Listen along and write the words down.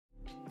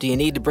Do you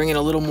need to bring in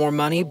a little more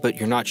money, but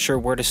you're not sure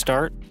where to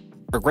start?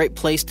 A great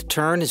place to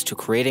turn is to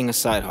creating a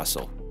side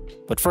hustle.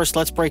 But first,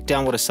 let's break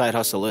down what a side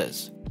hustle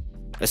is.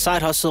 A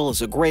side hustle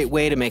is a great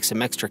way to make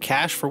some extra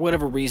cash for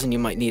whatever reason you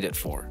might need it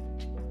for.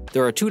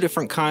 There are two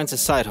different kinds of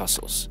side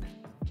hustles.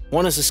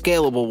 One is a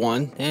scalable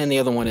one, and the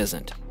other one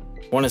isn't.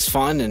 One is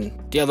fun, and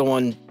the other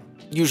one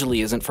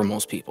usually isn't for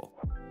most people.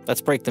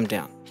 Let's break them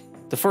down.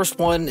 The first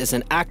one is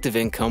an active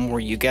income where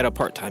you get a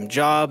part-time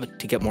job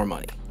to get more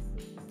money.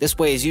 This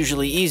way is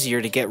usually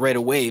easier to get right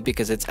away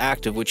because it's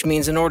active, which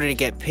means in order to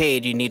get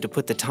paid, you need to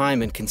put the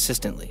time in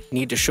consistently. You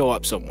need to show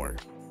up somewhere.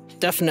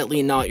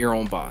 Definitely not your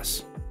own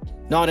boss.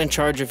 Not in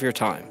charge of your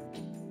time.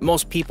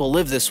 Most people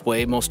live this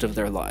way most of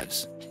their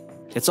lives.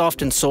 It's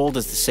often sold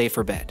as the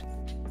safer bet.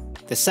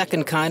 The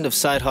second kind of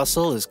side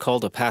hustle is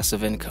called a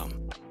passive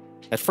income.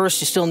 At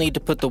first, you still need to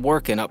put the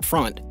work in up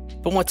front,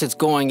 but once it's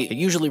going, it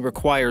usually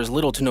requires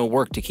little to no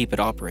work to keep it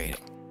operating.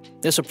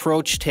 This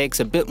approach takes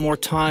a bit more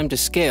time to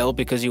scale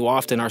because you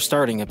often are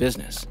starting a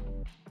business.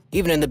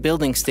 Even in the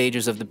building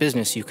stages of the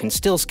business, you can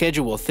still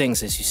schedule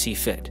things as you see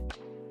fit.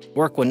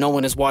 Work when no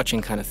one is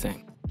watching kind of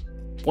thing.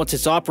 Once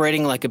it's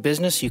operating like a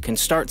business, you can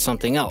start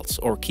something else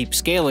or keep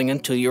scaling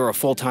until you're a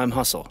full-time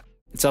hustle.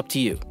 It's up to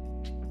you.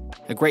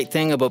 A great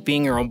thing about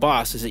being your own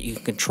boss is that you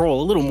can control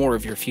a little more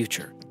of your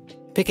future.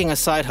 Picking a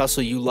side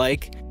hustle you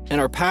like and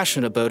are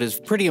passionate about is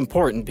pretty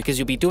important because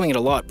you'll be doing it a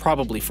lot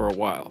probably for a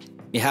while.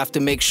 You have to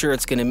make sure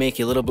it's going to make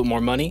you a little bit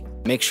more money,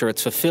 make sure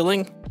it's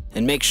fulfilling,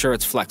 and make sure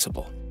it's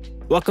flexible.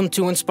 Welcome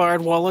to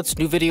Inspired Wallets.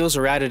 New videos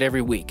are added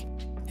every week.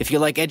 If you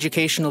like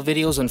educational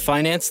videos on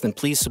finance, then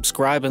please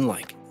subscribe and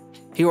like.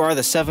 Here are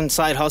the 7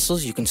 side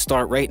hustles you can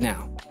start right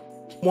now.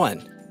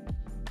 1.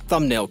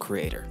 Thumbnail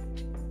creator.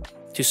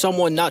 To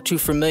someone not too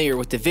familiar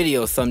with the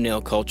video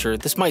thumbnail culture,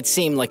 this might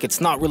seem like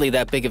it's not really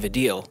that big of a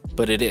deal,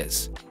 but it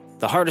is.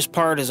 The hardest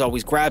part is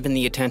always grabbing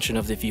the attention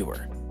of the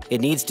viewer. It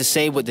needs to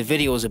say what the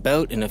video is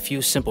about in a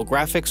few simple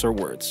graphics or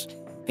words.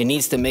 It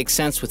needs to make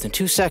sense within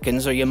 2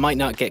 seconds or you might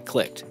not get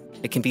clicked.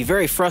 It can be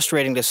very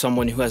frustrating to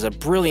someone who has a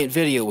brilliant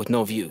video with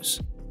no views.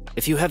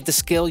 If you have the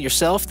skill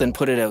yourself, then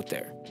put it out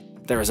there.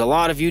 There is a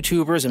lot of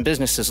YouTubers and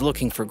businesses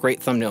looking for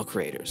great thumbnail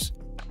creators.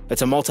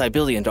 It's a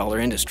multi-billion-dollar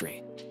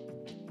industry.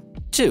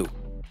 2.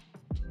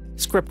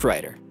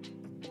 Scriptwriter.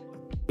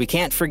 We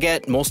can't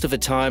forget most of the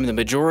time the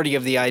majority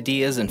of the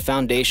ideas and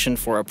foundation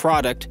for a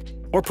product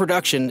or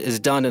production is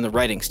done in the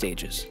writing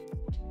stages.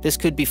 This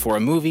could be for a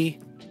movie,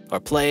 or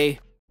play,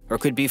 or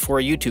could be for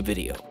a YouTube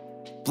video.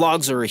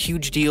 Blogs are a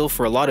huge deal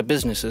for a lot of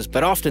businesses,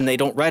 but often they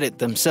don't write it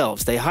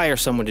themselves, they hire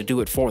someone to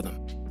do it for them.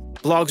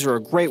 Blogs are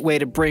a great way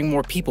to bring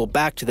more people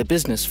back to the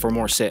business for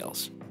more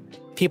sales.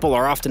 People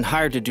are often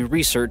hired to do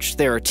research,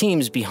 there are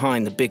teams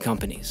behind the big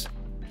companies.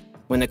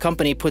 When the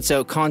company puts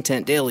out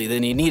content daily,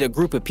 then you need a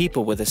group of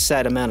people with a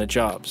set amount of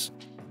jobs.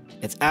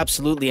 It's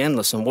absolutely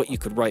endless on what you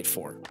could write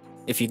for.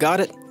 If you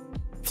got it,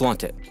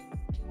 flaunt it.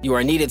 You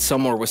are needed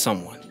somewhere with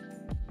someone.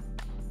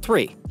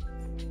 3.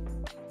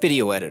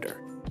 Video editor.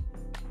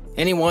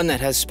 Anyone that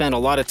has spent a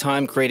lot of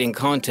time creating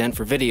content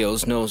for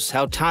videos knows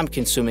how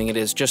time-consuming it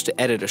is just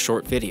to edit a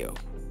short video.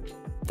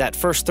 That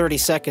first 30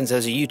 seconds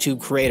as a YouTube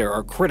creator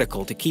are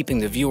critical to keeping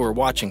the viewer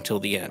watching till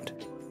the end.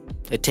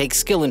 It takes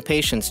skill and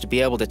patience to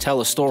be able to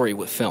tell a story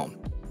with film,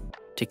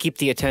 to keep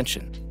the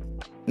attention.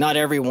 Not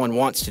everyone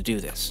wants to do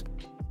this,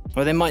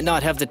 or they might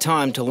not have the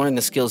time to learn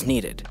the skills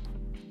needed.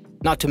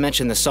 Not to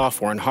mention the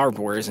software and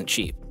hardware isn't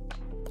cheap.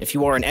 If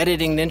you are an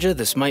editing ninja,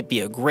 this might be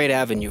a great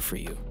avenue for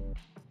you.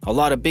 A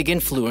lot of big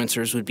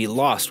influencers would be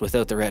lost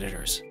without their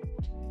editors.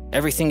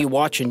 Everything you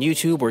watch on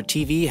YouTube or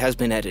TV has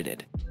been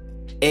edited.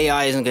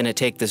 AI isn't going to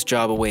take this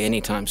job away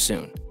anytime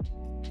soon.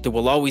 There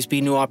will always be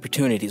new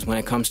opportunities when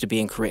it comes to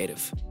being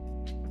creative.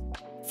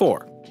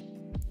 4.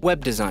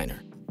 Web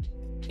designer.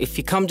 If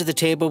you come to the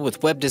table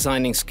with web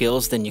designing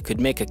skills, then you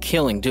could make a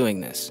killing doing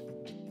this.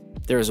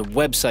 There is a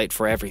website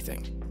for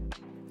everything.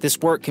 This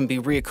work can be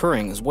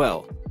reoccurring as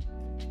well,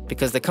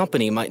 because the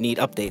company might need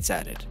updates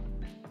added.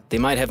 They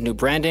might have new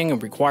branding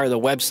and require the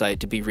website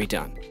to be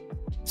redone.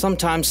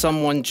 Sometimes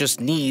someone just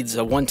needs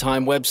a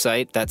one-time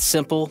website that's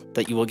simple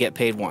that you will get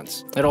paid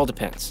once. It all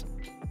depends.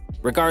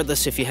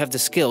 Regardless, if you have the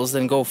skills,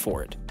 then go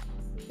for it.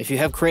 If you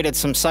have created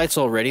some sites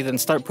already, then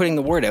start putting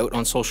the word out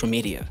on social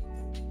media.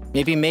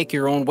 Maybe make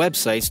your own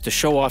websites to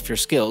show off your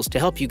skills to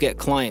help you get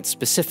clients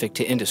specific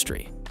to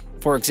industry.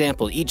 For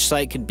example, each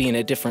site could be in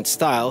a different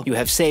style you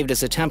have saved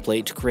as a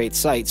template to create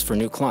sites for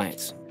new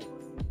clients.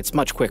 It's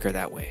much quicker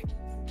that way.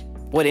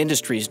 What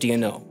industries do you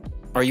know?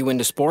 Are you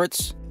into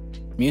sports,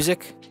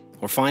 music,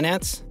 or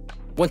finance?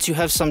 Once you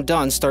have some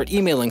done, start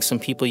emailing some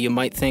people you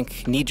might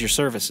think need your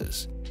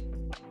services.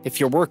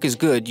 If your work is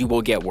good, you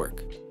will get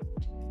work.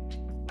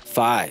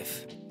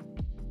 5.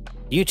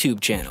 YouTube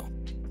channel.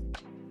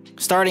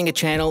 Starting a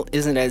channel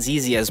isn't as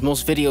easy as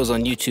most videos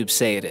on YouTube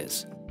say it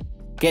is.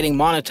 Getting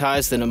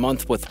monetized in a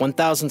month with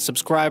 1,000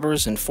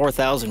 subscribers and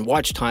 4,000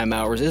 watch time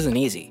hours isn't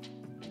easy.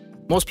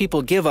 Most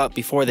people give up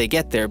before they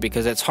get there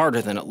because it's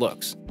harder than it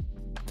looks.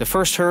 The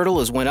first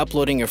hurdle is when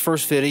uploading your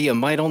first video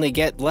might only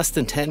get less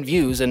than 10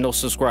 views and no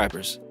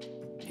subscribers.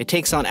 It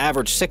takes on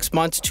average 6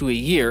 months to a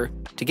year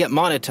to get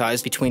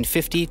monetized between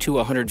 50 to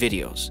 100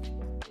 videos.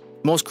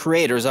 Most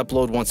creators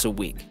upload once a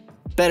week.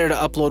 Better to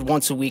upload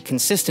once a week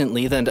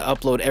consistently than to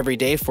upload every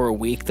day for a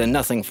week than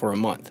nothing for a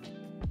month.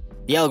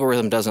 The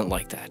algorithm doesn't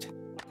like that.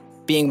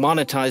 Being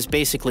monetized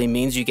basically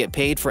means you get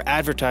paid for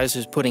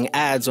advertisers putting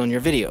ads on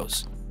your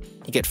videos.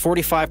 You get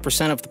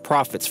 45% of the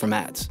profits from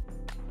ads.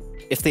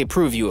 If they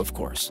approve you, of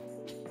course.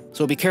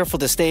 So be careful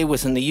to stay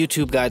within the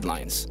YouTube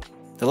guidelines.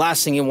 The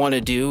last thing you want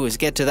to do is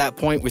get to that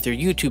point with your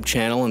YouTube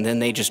channel and then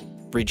they just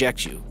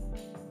reject you.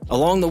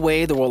 Along the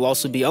way, there will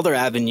also be other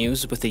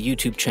avenues with the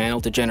YouTube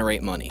channel to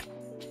generate money.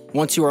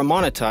 Once you are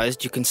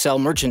monetized, you can sell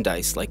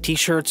merchandise like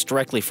t-shirts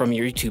directly from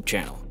your YouTube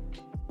channel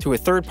through a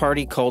third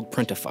party called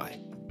Printify.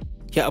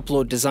 You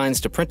upload designs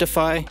to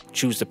Printify,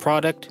 choose the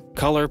product,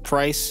 color,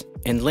 price,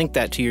 and link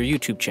that to your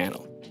YouTube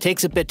channel.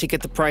 Takes a bit to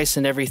get the price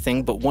and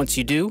everything, but once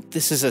you do,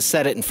 this is a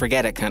set it and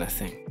forget it kind of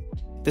thing.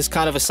 This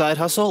kind of a side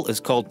hustle is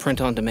called print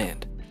on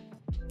demand.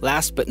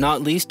 Last but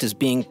not least is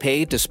being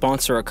paid to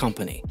sponsor a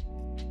company.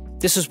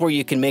 This is where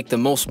you can make the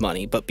most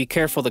money, but be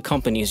careful the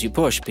companies you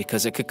push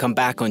because it could come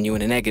back on you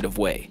in a negative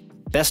way.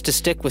 Best to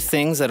stick with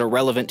things that are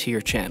relevant to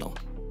your channel.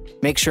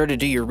 Make sure to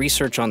do your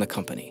research on the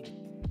company.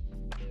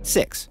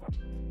 6.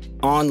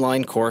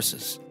 Online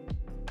courses.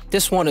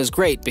 This one is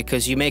great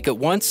because you make it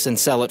once and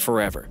sell it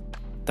forever.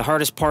 The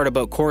hardest part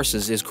about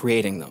courses is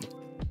creating them.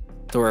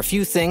 There are a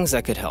few things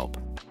that could help.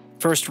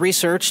 First,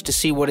 research to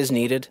see what is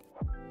needed.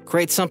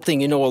 Create something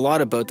you know a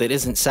lot about that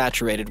isn't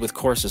saturated with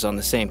courses on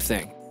the same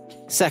thing.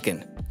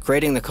 Second,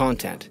 creating the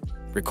content.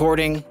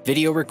 Recording,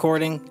 video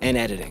recording, and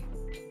editing.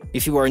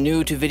 If you are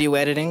new to video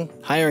editing,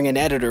 hiring an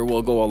editor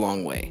will go a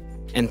long way.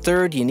 And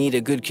third, you need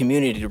a good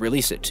community to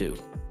release it to.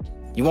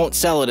 You won't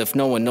sell it if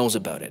no one knows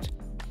about it,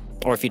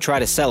 or if you try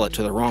to sell it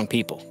to the wrong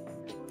people.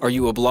 Are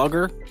you a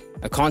blogger,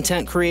 a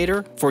content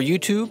creator for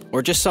YouTube,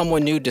 or just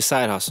someone new to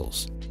side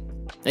hustles?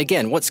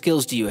 Again, what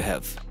skills do you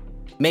have?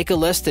 Make a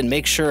list and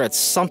make sure it's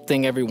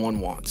something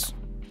everyone wants.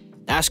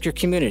 Ask your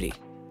community.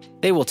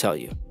 They will tell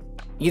you.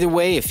 Either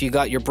way, if you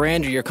got your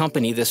brand or your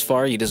company this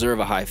far, you deserve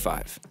a high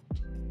five.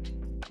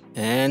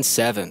 And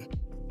 7.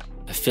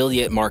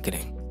 Affiliate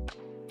marketing.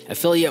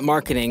 Affiliate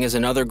marketing is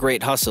another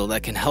great hustle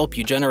that can help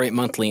you generate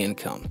monthly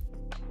income.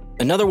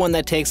 Another one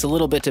that takes a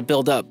little bit to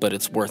build up, but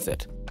it's worth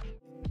it.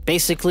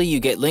 Basically, you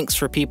get links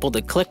for people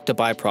to click to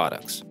buy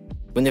products.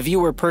 When the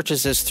viewer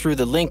purchases through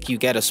the link, you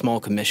get a small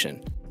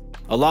commission.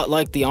 A lot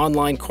like the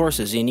online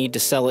courses, you need to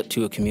sell it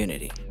to a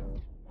community.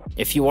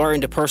 If you are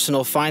into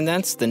personal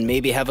finance, then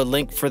maybe have a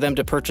link for them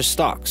to purchase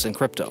stocks and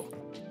crypto.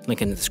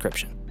 Link in the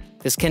description.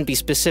 This can be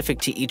specific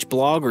to each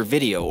blog or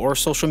video or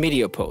social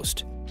media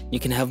post.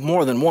 You can have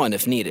more than one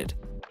if needed.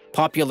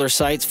 Popular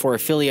sites for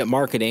affiliate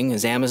marketing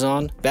is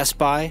Amazon, Best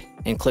Buy,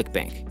 and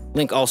ClickBank.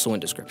 Link also in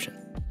description.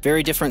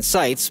 Very different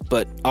sites,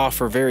 but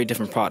offer very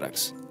different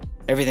products.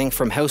 Everything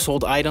from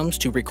household items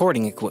to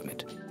recording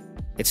equipment.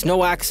 It's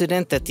no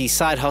accident that these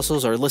side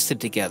hustles are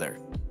listed together,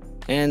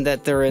 and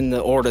that they're in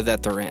the order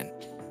that they're in.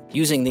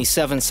 Using these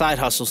 7 side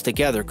hustles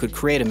together could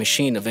create a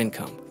machine of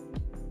income.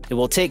 It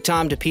will take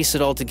time to piece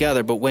it all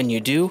together, but when you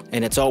do,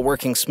 and it's all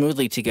working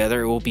smoothly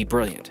together, it will be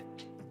brilliant.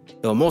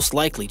 It will most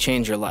likely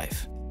change your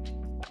life.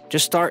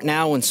 Just start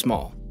now and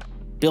small.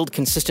 Build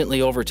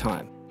consistently over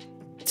time.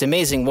 It's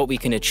amazing what we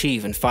can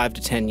achieve in 5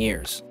 to 10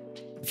 years.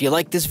 If you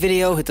like this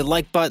video, hit the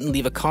like button,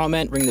 leave a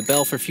comment, ring the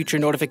bell for future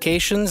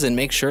notifications, and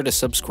make sure to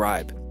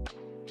subscribe.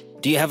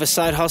 Do you have a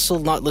side hustle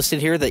not listed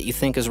here that you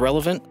think is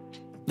relevant?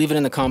 Leave it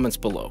in the comments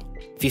below.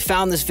 If you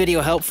found this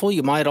video helpful,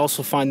 you might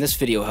also find this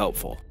video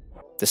helpful.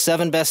 The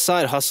 7 best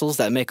side hustles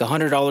that make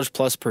 $100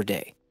 plus per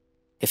day.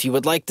 If you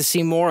would like to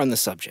see more on the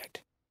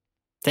subject.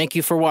 Thank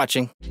you for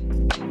watching.